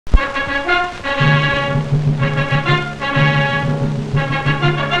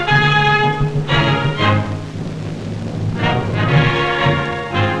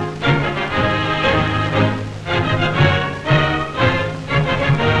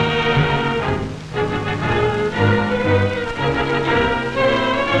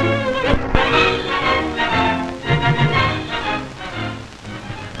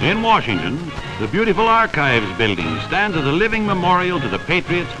In Washington, the beautiful Archives building stands as a living memorial to the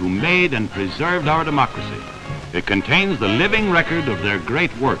patriots who made and preserved our democracy. It contains the living record of their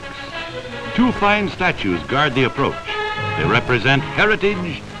great works. Two fine statues guard the approach. They represent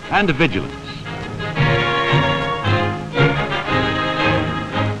heritage and vigilance.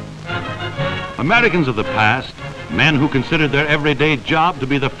 Americans of the past, men who considered their everyday job to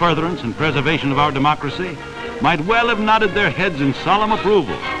be the furtherance and preservation of our democracy, might well have nodded their heads in solemn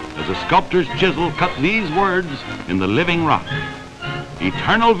approval as a sculptor's chisel cut these words in the living rock.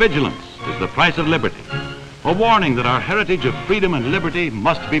 Eternal vigilance is the price of liberty, a warning that our heritage of freedom and liberty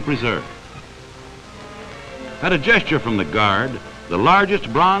must be preserved. At a gesture from the guard, the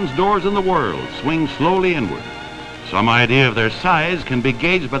largest bronze doors in the world swing slowly inward. Some idea of their size can be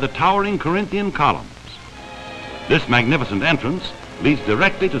gauged by the towering Corinthian columns. This magnificent entrance leads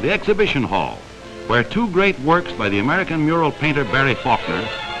directly to the exhibition hall, where two great works by the American mural painter Barry Faulkner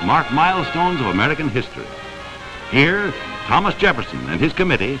mark milestones of American history. Here, Thomas Jefferson and his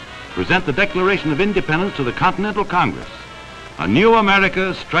committee present the Declaration of Independence to the Continental Congress. A new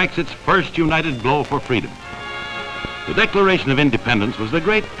America strikes its first united blow for freedom. The Declaration of Independence was the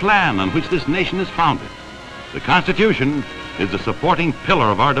great plan on which this nation is founded. The Constitution is the supporting pillar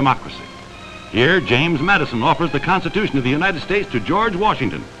of our democracy. Here, James Madison offers the Constitution of the United States to George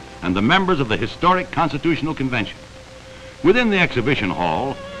Washington and the members of the historic Constitutional Convention. Within the exhibition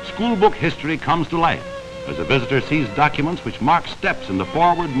hall, school book history comes to life as a visitor sees documents which mark steps in the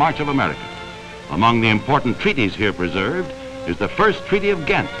forward march of America. Among the important treaties here preserved is the first Treaty of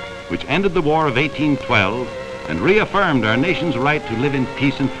Ghent, which ended the War of 1812 and reaffirmed our nation's right to live in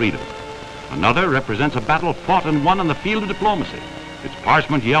peace and freedom. Another represents a battle fought and won on the field of diplomacy. Its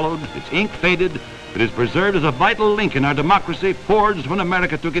parchment yellowed, its ink faded, it is preserved as a vital link in our democracy forged when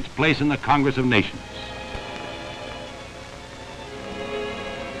America took its place in the Congress of Nations.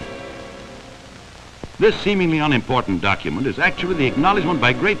 This seemingly unimportant document is actually the acknowledgement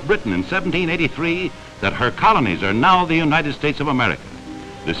by Great Britain in 1783 that her colonies are now the United States of America.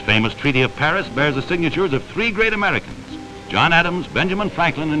 This famous Treaty of Paris bears the signatures of three great Americans, John Adams, Benjamin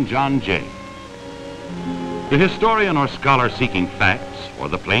Franklin, and John Jay. The historian or scholar seeking facts, or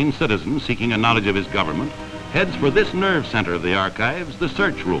the plain citizen seeking a knowledge of his government, heads for this nerve center of the archives, the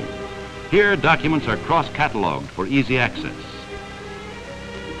search room. Here, documents are cross-cataloged for easy access.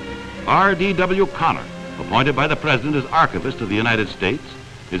 R.D.W. Connor, appointed by the President as Archivist of the United States,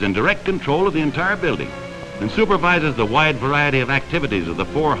 is in direct control of the entire building and supervises the wide variety of activities of the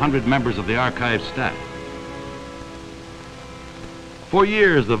 400 members of the archive staff. For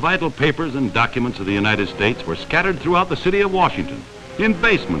years, the vital papers and documents of the United States were scattered throughout the city of Washington, in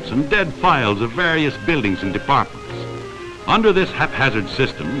basements and dead files of various buildings and departments. Under this haphazard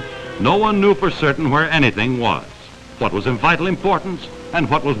system, no one knew for certain where anything was, what was of vital importance, and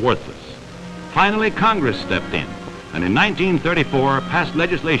what was worthless. Finally, Congress stepped in, and in 1934 passed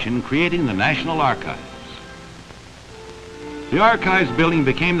legislation creating the National Archives. The Archives building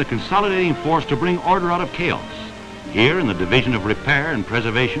became the consolidating force to bring order out of chaos. Here, in the Division of Repair and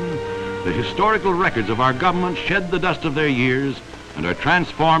Preservation, the historical records of our government shed the dust of their years and are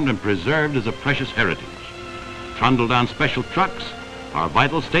transformed and preserved as a precious heritage. Trundled on special trucks, our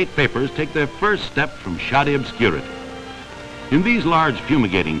vital state papers take their first step from shoddy obscurity. In these large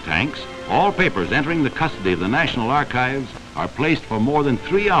fumigating tanks, all papers entering the custody of the National Archives are placed for more than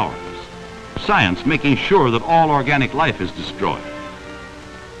 3 hours, science making sure that all organic life is destroyed.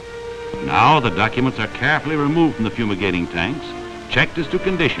 Now the documents are carefully removed from the fumigating tanks, checked as to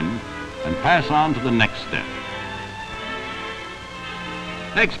condition, and pass on to the next step.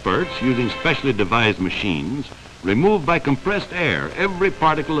 Experts, using specially devised machines, remove by compressed air every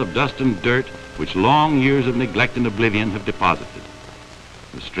particle of dust and dirt which long years of neglect and oblivion have deposited.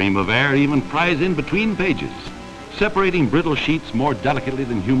 The stream of air even pries in between pages, separating brittle sheets more delicately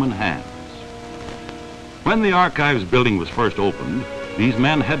than human hands. When the Archives building was first opened, these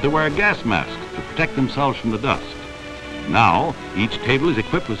men had to wear gas masks to protect themselves from the dust. Now, each table is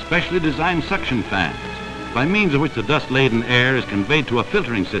equipped with specially designed suction fans, by means of which the dust-laden air is conveyed to a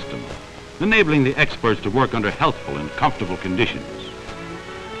filtering system, enabling the experts to work under healthful and comfortable conditions.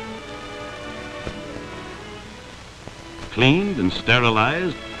 Cleaned and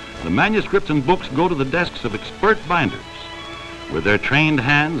sterilized, the manuscripts and books go to the desks of expert binders. With their trained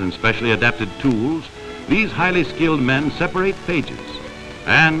hands and specially adapted tools, these highly skilled men separate pages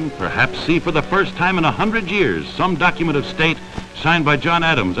and perhaps see for the first time in 100 years some document of state signed by John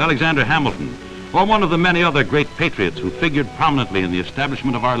Adams, Alexander Hamilton, or one of the many other great patriots who figured prominently in the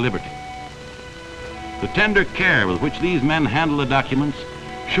establishment of our liberty. The tender care with which these men handle the documents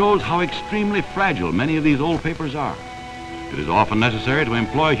shows how extremely fragile many of these old papers are. It is often necessary to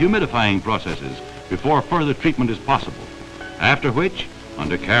employ humidifying processes before further treatment is possible, after which,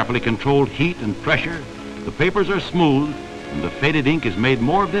 under carefully controlled heat and pressure, the papers are smoothed and the faded ink is made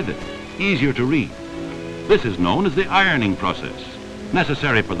more vivid, easier to read. This is known as the ironing process,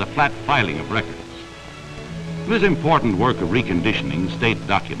 necessary for the flat filing of records. This important work of reconditioning state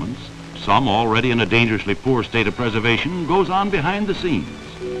documents, some already in a dangerously poor state of preservation, goes on behind the scenes.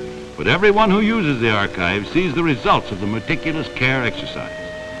 But everyone who uses the archive sees the results of the meticulous care exercised.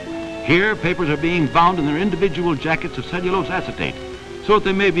 Here, papers are being bound in their individual jackets of cellulose acetate so that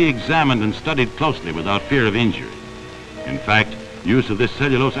they may be examined and studied closely without fear of injury. In fact, use of this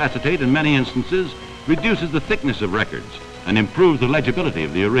cellulose acetate in many instances reduces the thickness of records and improves the legibility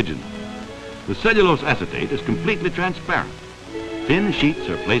of the original. The cellulose acetate is completely transparent. Thin sheets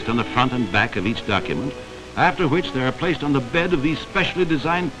are placed on the front and back of each document, after which they are placed on the bed of these specially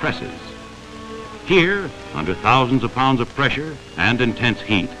designed presses. Here, under thousands of pounds of pressure and intense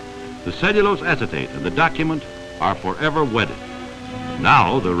heat, the cellulose acetate and the document are forever wedded.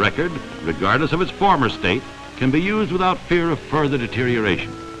 Now the record, regardless of its former state, can be used without fear of further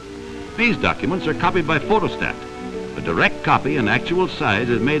deterioration. These documents are copied by photostat. A direct copy in actual size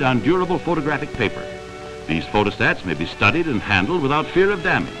is made on durable photographic paper. These photostats may be studied and handled without fear of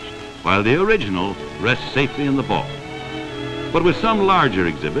damage, while the original rests safely in the vault. But with some larger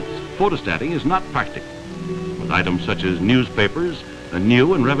exhibits, photostatting is not practical. With items such as newspapers, a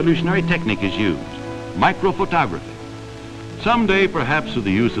new and revolutionary technique is used, microphotography. Someday, perhaps through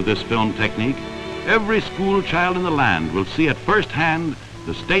the use of this film technique, every school child in the land will see at first hand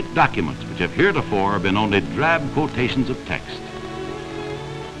the state documents which have heretofore been only drab quotations of text.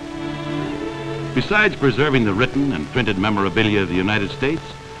 Besides preserving the written and printed memorabilia of the United States,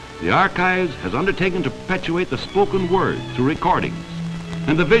 the Archives has undertaken to perpetuate the spoken word through recordings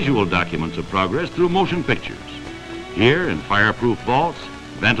and the visual documents of progress through motion pictures. Here, in fireproof vaults,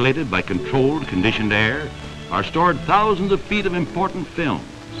 ventilated by controlled, conditioned air, are stored thousands of feet of important films.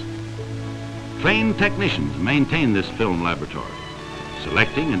 Trained technicians maintain this film laboratory,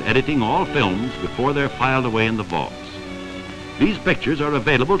 selecting and editing all films before they're filed away in the vaults. These pictures are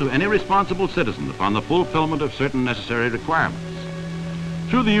available to any responsible citizen upon the fulfillment of certain necessary requirements.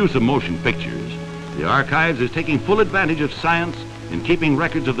 Through the use of motion pictures, the Archives is taking full advantage of science in keeping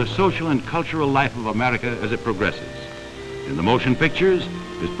records of the social and cultural life of America as it progresses. In the motion pictures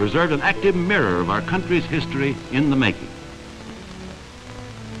is preserved an active mirror of our country's history in the making.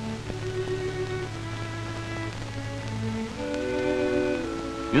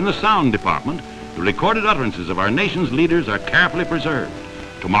 In the sound department, the recorded utterances of our nation's leaders are carefully preserved.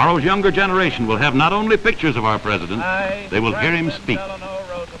 Tomorrow's younger generation will have not only pictures of our president, they will hear him speak.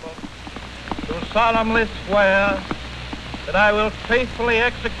 Do solemnly swear that I will faithfully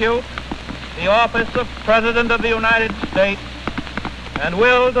execute the office of President of the United States and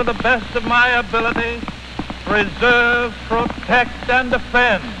will, to the best of my ability, preserve, protect, and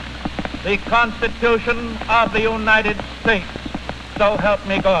defend the Constitution of the United States. So help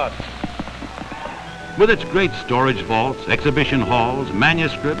me God. With its great storage vaults, exhibition halls,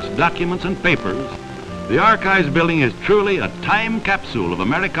 manuscripts, documents, and papers, the Archives building is truly a time capsule of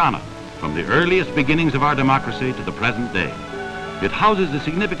Americana, from the earliest beginnings of our democracy to the present day. It houses the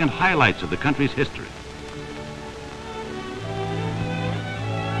significant highlights of the country's history.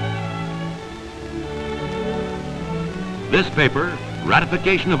 This paper,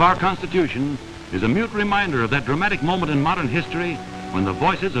 Ratification of Our Constitution, is a mute reminder of that dramatic moment in modern history when the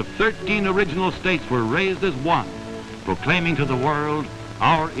voices of 13 original states were raised as one, proclaiming to the world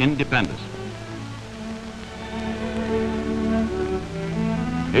our independence.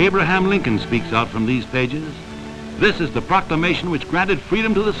 Abraham Lincoln speaks out from these pages. This is the proclamation which granted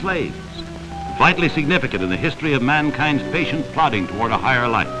freedom to the slaves, vitally significant in the history of mankind's patient plodding toward a higher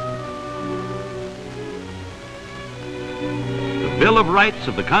life. The Bill of Rights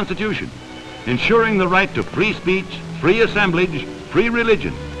of the Constitution, ensuring the right to free speech, free assemblage, free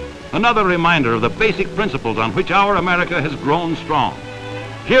religion. Another reminder of the basic principles on which our America has grown strong.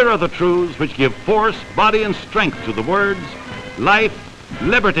 Here are the truths which give force, body, and strength to the words, life,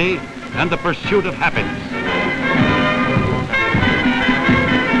 liberty, and the pursuit of happiness.